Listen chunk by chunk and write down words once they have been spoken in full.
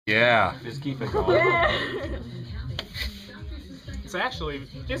Yeah. Just keep it going. Yeah. It's actually,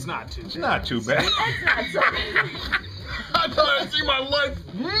 it's not too bad. It's not too bad. It's not so bad. I thought I'd see my life.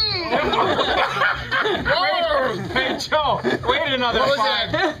 Hey Joe, wait another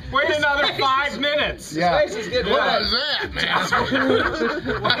another 5 minutes. Yeah. What was that, man?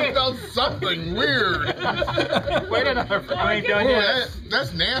 I felt something weird. Wait another 5 Oh, minutes.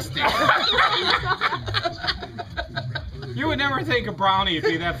 that's nasty. You would never think a brownie would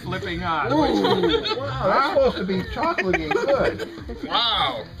be that flipping hot. Wow, that's supposed to be chocolatey and good.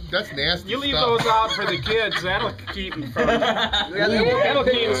 Wow, that's nasty. You leave stuff. those out for the kids. That'll keep them from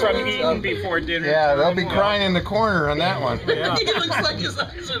eating before dinner. Yeah, they'll be crying in the corner on that one. Yeah. He looks like his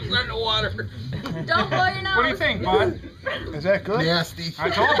eyes are starting to water. Don't blow your nose. What do you think, bud? Is that good? Nasty. I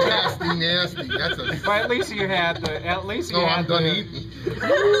told you. Nasty. That's a. But at least you had the. At least you No, had I'm done the, eating.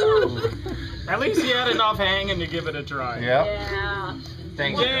 At least you had enough hanging to give it a try. Yep. Yeah.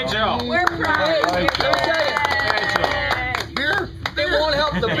 Thanks, Yay, Joe. Joe. We're proud of you. Beer? It won't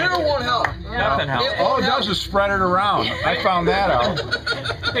help. The beer won't help. Nothing helps. All it does is spread it around. I found that out.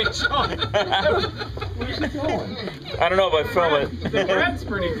 Hey, Joe. I don't know if I film it. The bread's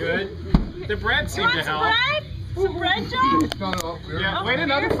pretty good. The bread seemed to Want some help. bread? Some bread, Joe? No, beer. Yeah, wait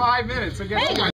another 5 minutes. I guess. Oh my